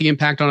concerned about the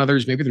impact on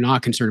others, maybe they're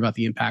not concerned about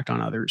the impact on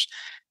others.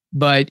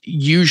 But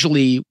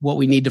usually what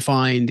we need to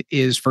find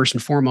is first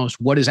and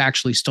foremost, what is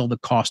actually still the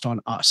cost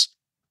on us?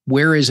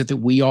 Where is it that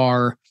we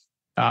are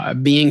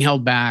being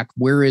held back?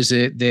 Where is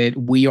it that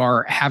we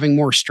are having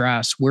more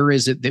stress? Where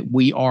is it that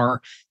we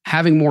are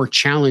having more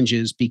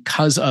challenges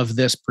because of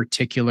this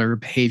particular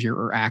behavior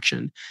or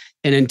action?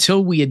 And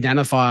until we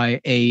identify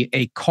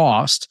a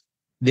cost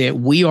that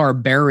we are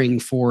bearing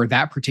for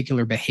that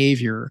particular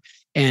behavior,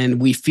 and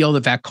we feel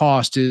that that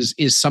cost is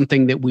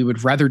something that we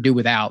would rather do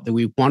without, that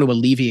we want to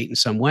alleviate in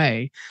some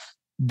way,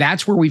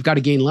 that's where we've got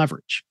to gain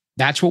leverage.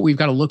 That's what we've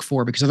got to look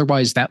for, because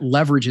otherwise that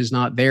leverage is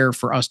not there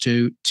for us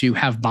to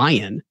have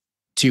buy-in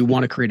to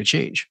want to create a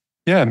change.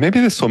 Yeah,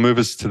 maybe this will move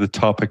us to the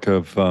topic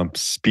of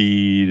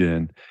speed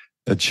and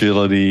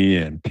agility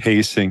and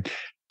pacing,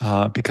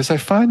 because I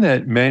find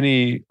that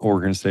many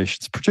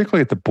organizations,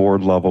 particularly at the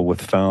board level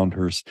with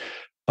founders,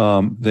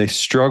 they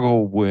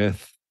struggle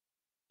with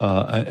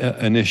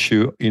an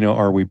issue.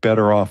 Are we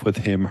better off with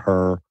him,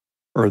 her,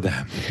 or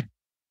them?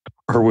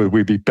 Or would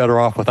we be better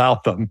off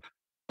without them?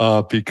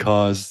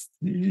 Because,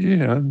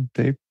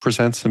 they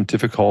present some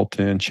difficult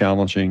and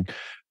challenging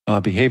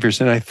behaviors.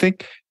 And I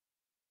think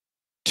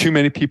too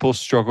many people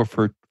struggle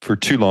for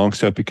too long,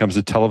 so it becomes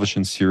a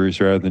television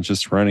series rather than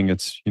just running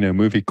its,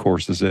 movie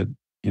course as it,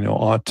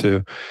 ought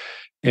to.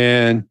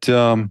 And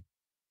how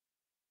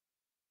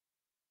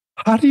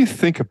do you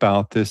think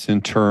about this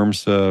in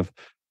terms of,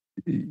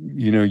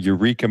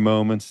 eureka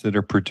moments that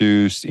are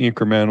produced,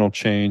 incremental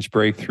change,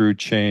 breakthrough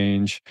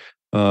change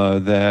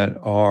that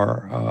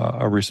are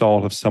a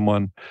result of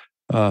someone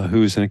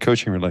who's in a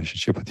coaching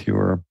relationship with you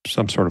or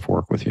some sort of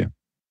work with you?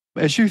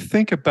 As you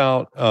think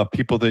about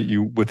people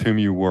with whom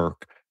you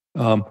work,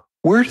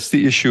 where does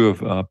the issue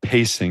of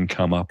pacing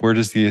come up? Where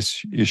does the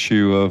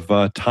issue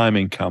of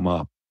timing come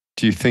up?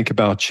 Do you think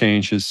about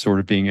change as sort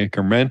of being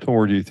incremental,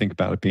 or do you think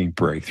about it being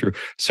breakthrough?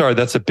 Sorry,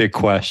 that's a big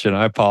question.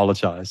 I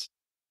apologize.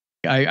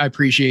 I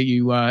appreciate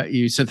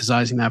you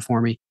synthesizing that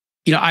for me.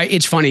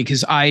 It's funny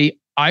because I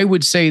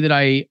would say that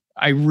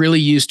I really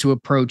used to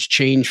approach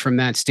change from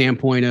that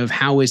standpoint of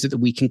how is it that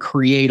we can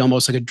create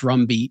almost like a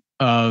drumbeat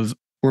of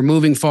we're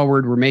moving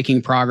forward, we're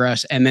making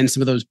progress, and then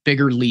some of those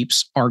bigger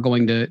leaps are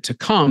going to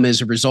come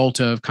as a result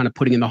of kind of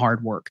putting in the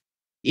hard work.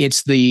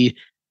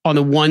 On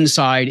the one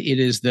side,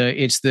 it's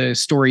the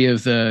story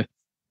of the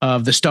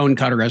stone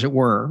cutter, as it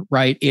were,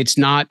 right? It's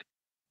not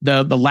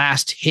the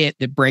last hit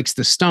that breaks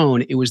the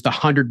stone. It was the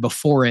 100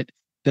 before it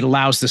that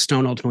allows the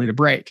stone ultimately to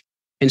break.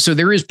 And so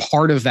there is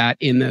part of that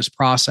in this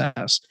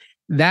process.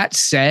 That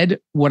said,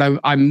 what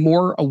I'm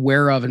more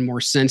aware of and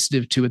more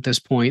sensitive to at this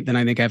point than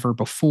I think ever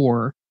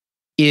before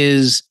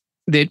is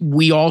that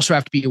we also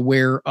have to be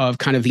aware of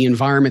kind of the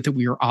environment that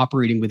we are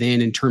operating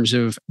within in terms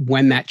of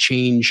when that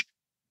change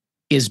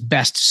is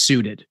best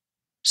suited.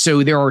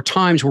 So there are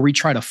times where we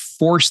try to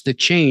force the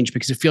change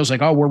because it feels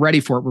like, oh, we're ready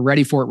for it, we're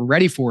ready for it, we're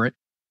ready for it.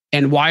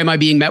 And why am I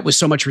being met with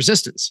so much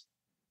resistance?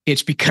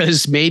 It's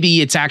because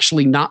maybe it's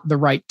actually not the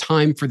right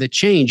time for the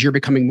change. You're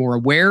becoming more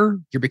aware,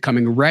 you're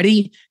becoming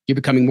ready, you're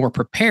becoming more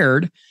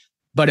prepared.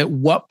 But at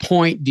what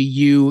point do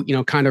you,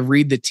 kind of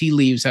read the tea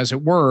leaves, as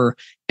it were,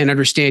 and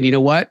understand, you know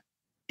what?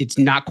 It's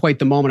not quite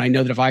the moment. I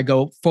know that if I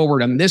go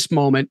forward on this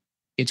moment,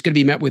 it's going to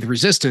be met with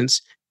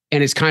resistance.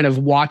 And it's kind of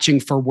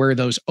watching for where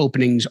those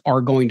openings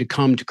are going to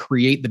come to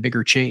create the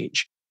bigger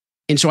change.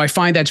 And so I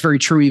find that's very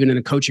true even in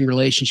a coaching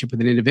relationship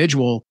with an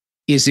individual,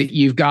 is that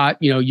you've got,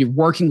 you're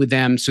working with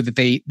them so that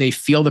they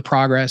feel the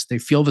progress, they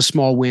feel the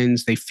small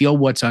wins, they feel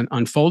what's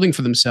unfolding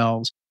for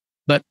themselves.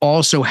 But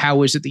also,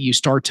 how is it that you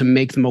start to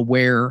make them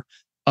aware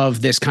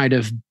of this kind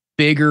of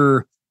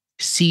bigger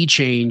sea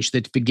change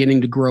that's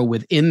beginning to grow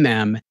within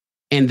them?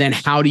 And then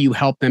how do you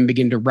help them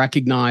begin to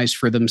recognize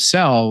for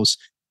themselves,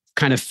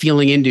 kind of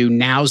feeling into,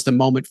 now's the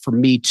moment for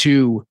me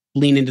to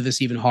lean into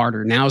this even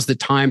harder. Now's the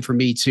time for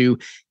me to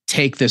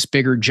take this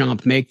bigger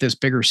jump, make this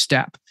bigger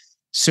step.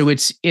 So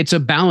it's a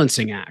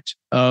balancing act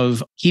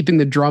of keeping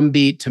the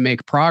drumbeat to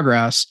make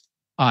progress,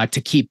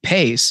 to keep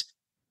pace,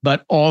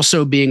 but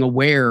also being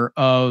aware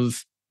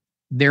of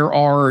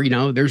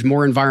there's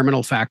more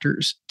environmental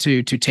factors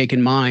to take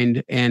in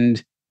mind.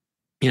 And,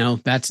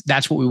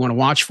 that's what we want to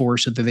watch for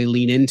so that they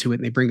lean into it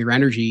and they bring their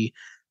energy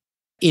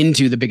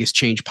into the biggest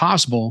change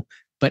possible,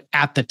 but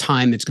at the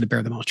time that's going to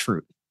bear the most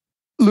fruit.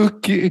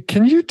 Luke,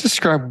 can you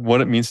describe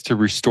what it means to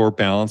restore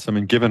balance? I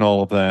mean, given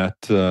all of that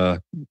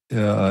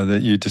that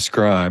you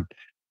described,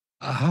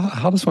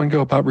 how does one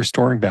go about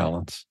restoring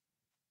balance?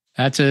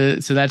 That's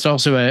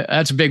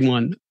a big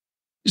one.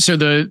 So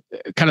the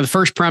kind of the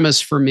first premise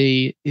for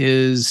me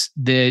is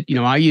that,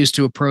 I used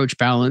to approach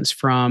balance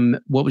from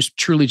what was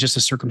truly just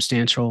a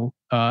circumstantial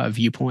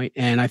viewpoint.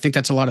 And I think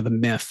that's a lot of the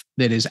myth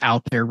that is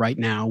out there right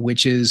now,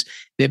 which is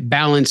that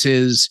balance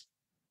is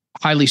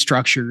highly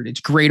structured.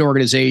 It's great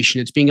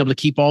organization. It's being able to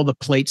keep all the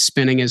plates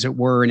spinning, as it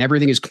were, and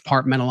everything is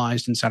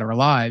compartmentalized inside our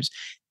lives.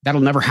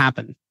 That'll never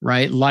happen,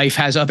 right? Life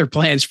has other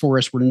plans for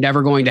us. We're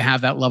never going to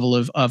have that level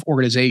of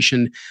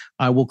organization.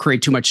 We'll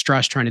create too much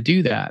stress trying to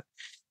do that.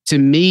 To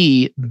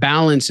me,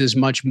 balance is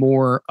much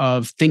more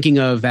of thinking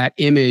of that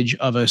image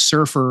of a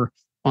surfer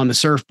on the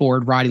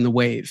surfboard riding the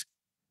wave.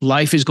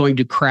 Life is going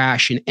to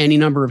crash in any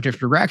number of different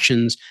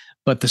directions,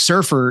 but the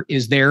surfer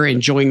is there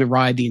enjoying the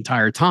ride the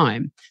entire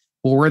time.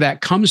 Well, where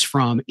that comes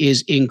from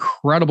is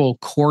incredible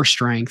core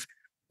strength,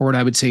 or what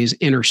I would say is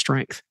inner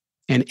strength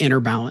and inner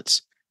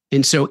balance.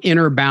 And so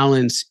inner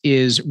balance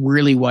is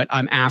really what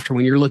I'm after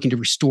when you're looking to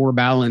restore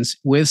balance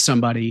with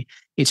somebody.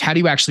 It's how do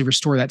you actually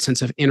restore that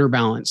sense of inner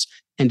balance?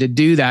 And to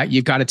do that,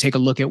 you've got to take a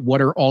look at what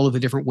are all of the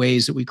different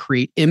ways that we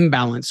create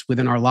imbalance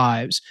within our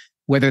lives,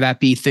 whether that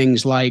be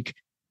things like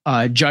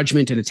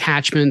judgment and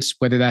attachments,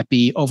 whether that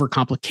be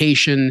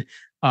overcomplication,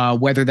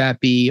 whether that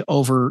be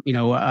over,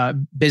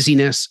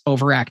 busyness,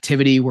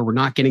 overactivity, where we're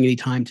not getting any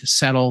time to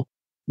settle.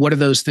 What are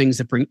those things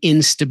that bring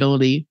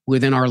instability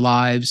within our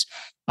lives?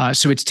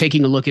 So it's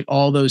taking a look at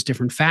all those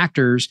different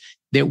factors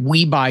that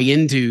we buy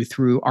into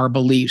through our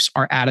beliefs,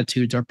 our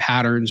attitudes, our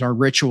patterns, our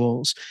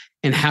rituals,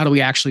 and how do we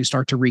actually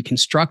start to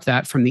reconstruct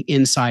that from the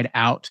inside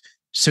out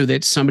so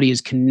that somebody is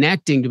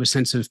connecting to a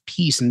sense of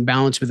peace and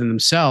balance within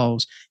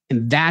themselves.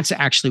 And that's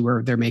actually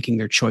where they're making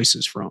their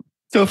choices from.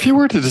 So if you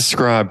were to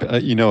describe,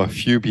 a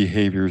few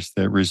behaviors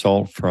that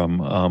result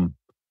from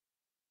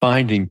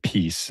finding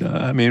peace,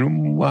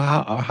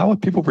 how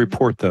would people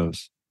report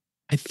those?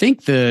 I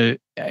think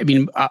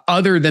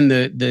other than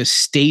the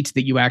state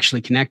that you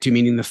actually connect to,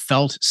 meaning the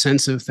felt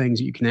sense of things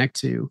that you connect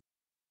to,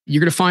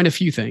 you're going to find a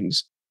few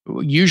things.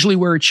 Usually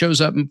where it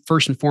shows up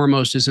first and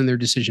foremost is in their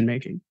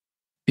decision-making,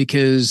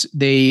 because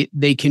they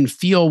can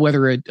feel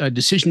whether a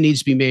decision needs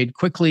to be made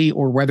quickly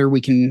or whether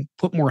we can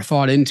put more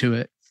thought into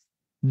it.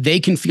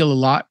 They can feel a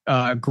lot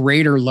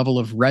greater level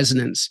of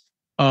resonance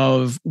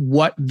of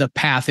what the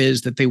path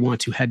is that they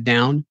want to head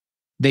down.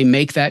 They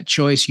make that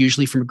choice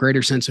usually from a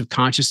greater sense of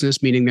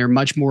consciousness, meaning they're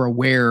much more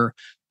aware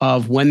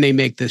of when they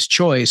make this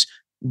choice,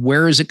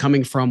 where is it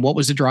coming from? What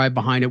was the drive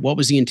behind it? What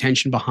was the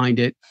intention behind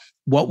it?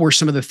 What were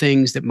some of the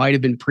things that might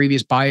have been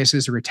previous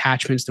biases or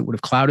attachments that would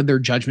have clouded their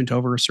judgment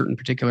over a certain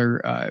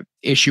particular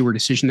issue or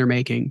decision they're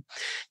making?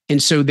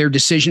 And so their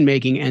decision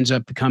making ends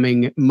up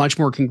becoming much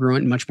more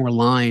congruent and much more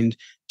aligned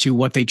to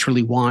what they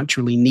truly want,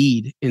 truly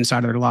need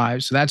inside of their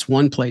lives. So that's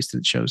one place that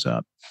it shows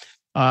up.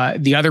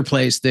 The other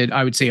place that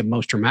I would say it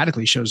most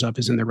dramatically shows up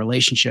is in their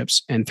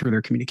relationships and through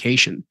their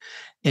communication.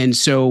 And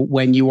so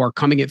when you are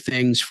coming at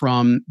things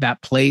from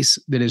that place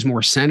that is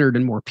more centered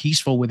and more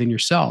peaceful within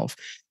yourself,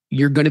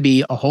 you're going to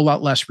be a whole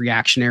lot less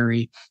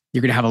reactionary.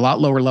 You're going to have a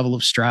lot lower level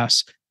of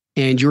stress,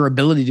 and your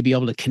ability to be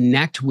able to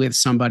connect with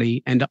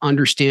somebody and to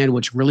understand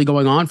what's really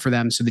going on for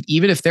them, so that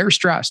even if they're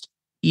stressed,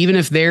 even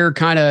if they're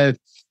kind of,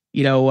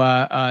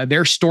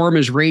 their storm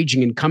is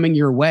raging and coming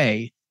your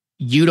way,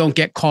 you don't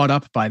get caught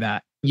up by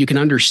that. You can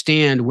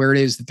understand where it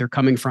is that they're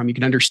coming from. You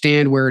can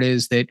understand where it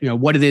is that,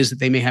 what it is that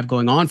they may have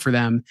going on for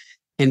them,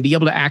 and be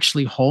able to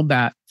actually hold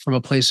that from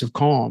a place of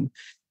calm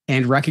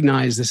and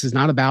recognize this is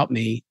not about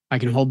me. I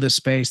can hold this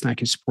space and I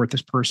can support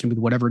this person with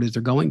whatever it is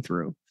they're going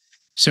through.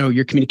 So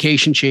your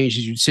communication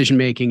changes, your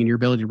decision-making and your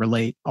ability to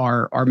relate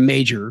are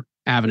major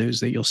avenues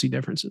that you'll see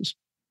differences.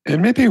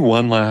 And maybe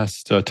one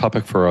last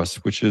topic for us,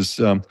 which is,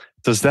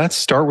 does that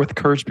start with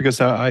courage? Because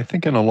I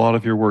think in a lot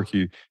of your work,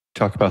 you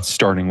talk about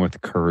starting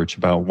with courage,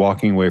 about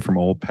walking away from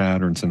old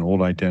patterns and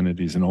old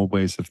identities and old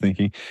ways of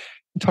thinking.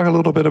 Talk a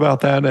little bit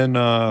about that and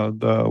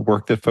the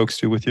work that folks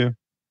do with you.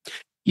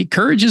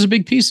 Courage is a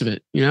big piece of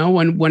it.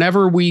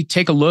 Whenever we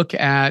take a look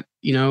at,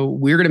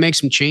 we're going to make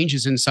some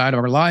changes inside of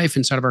our life,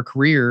 inside of our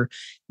career,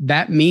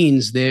 that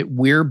means that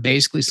we're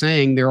basically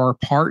saying there are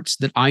parts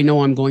that I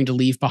know I'm going to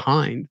leave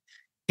behind.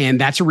 And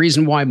that's a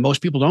reason why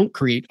most people don't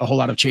create a whole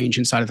lot of change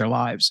inside of their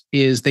lives,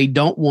 is they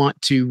don't want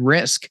to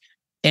risk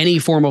any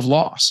form of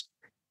loss.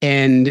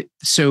 And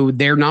so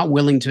they're not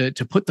willing to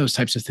put those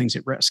types of things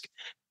at risk.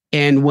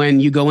 And when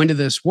you go into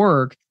this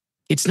work,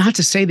 it's not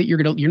to say that you're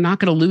not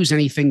going to lose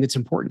anything that's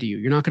important to you.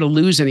 You're not going to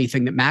lose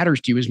anything that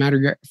matters to you. As a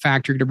matter of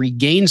fact, you're going to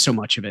regain so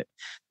much of it.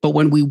 But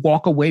when we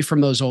walk away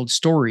from those old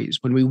stories,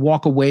 when we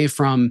walk away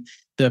from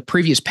the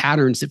previous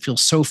patterns that feel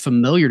so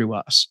familiar to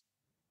us,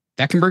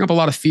 that can bring up a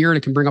lot of fear and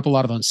it can bring up a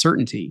lot of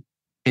uncertainty.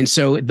 And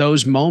so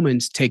those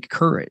moments take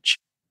courage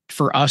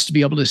for us to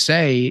be able to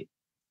say,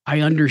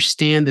 I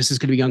understand this is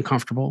going to be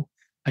uncomfortable.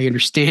 I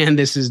understand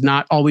this is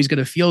not always going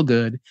to feel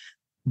good.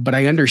 But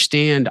I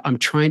understand I'm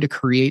trying to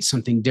create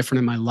something different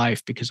in my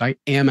life because I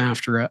am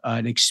after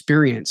an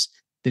experience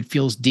that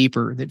feels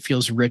deeper, that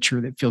feels richer,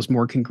 that feels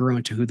more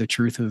congruent to who the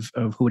truth of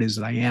who it is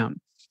that I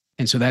am.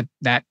 And so that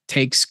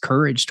takes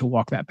courage to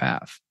walk that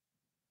path.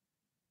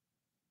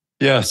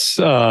 Yes.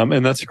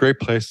 And that's a great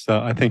place,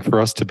 I think,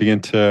 for us to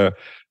begin to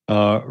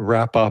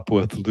wrap up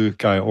with Luke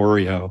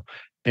Iorio.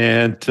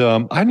 And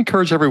I'd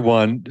encourage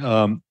everyone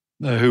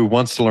who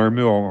wants to learn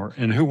more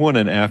and who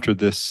wouldn't after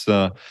this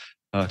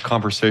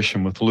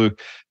conversation with Luke,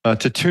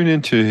 to tune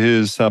into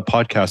his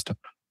podcast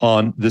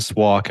On This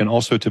Walk, and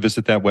also to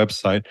visit that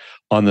website,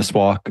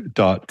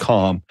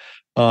 onthiswalk.com,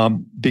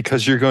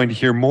 because you're going to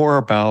hear more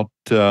about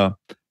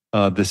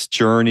this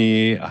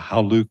journey,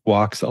 how Luke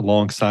walks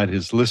alongside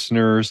his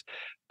listeners,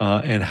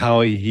 and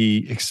how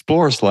he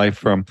explores life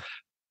from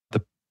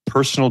the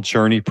personal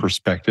journey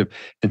perspective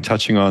and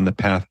touching on the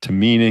path to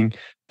meaning,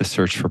 the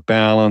search for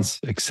balance,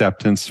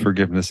 acceptance,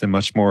 forgiveness, and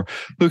much more.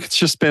 Luke, it's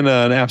just been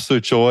an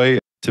absolute joy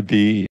to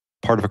be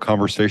part of a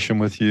conversation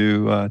with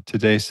you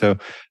today. So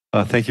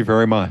thank you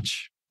very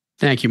much.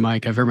 Thank you,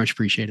 Mike. I very much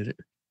appreciated it.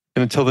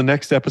 And until the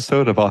next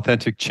episode of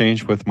Authentic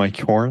Change with Mike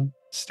Horn,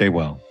 stay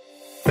well.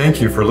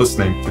 Thank you for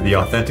listening to the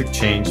Authentic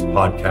Change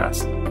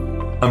podcast.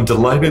 I'm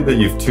delighted that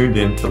you've tuned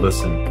in to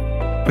listen.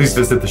 Please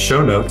visit the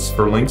show notes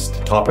for links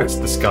to topics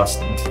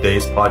discussed in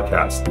today's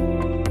podcast.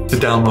 To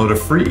download a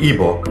free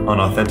ebook on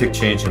authentic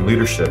change and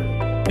leadership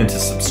and to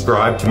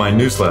subscribe to my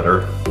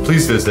newsletter,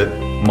 please visit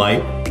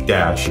mike-horn.com.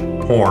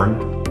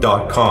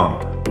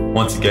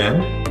 Once again,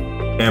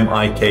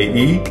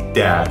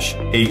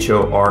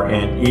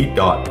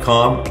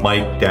 mike-horne.com,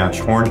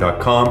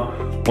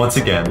 mike-horn.com. Once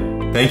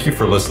again, thank you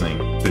for listening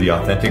to the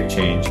Authentic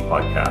Change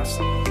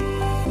podcast.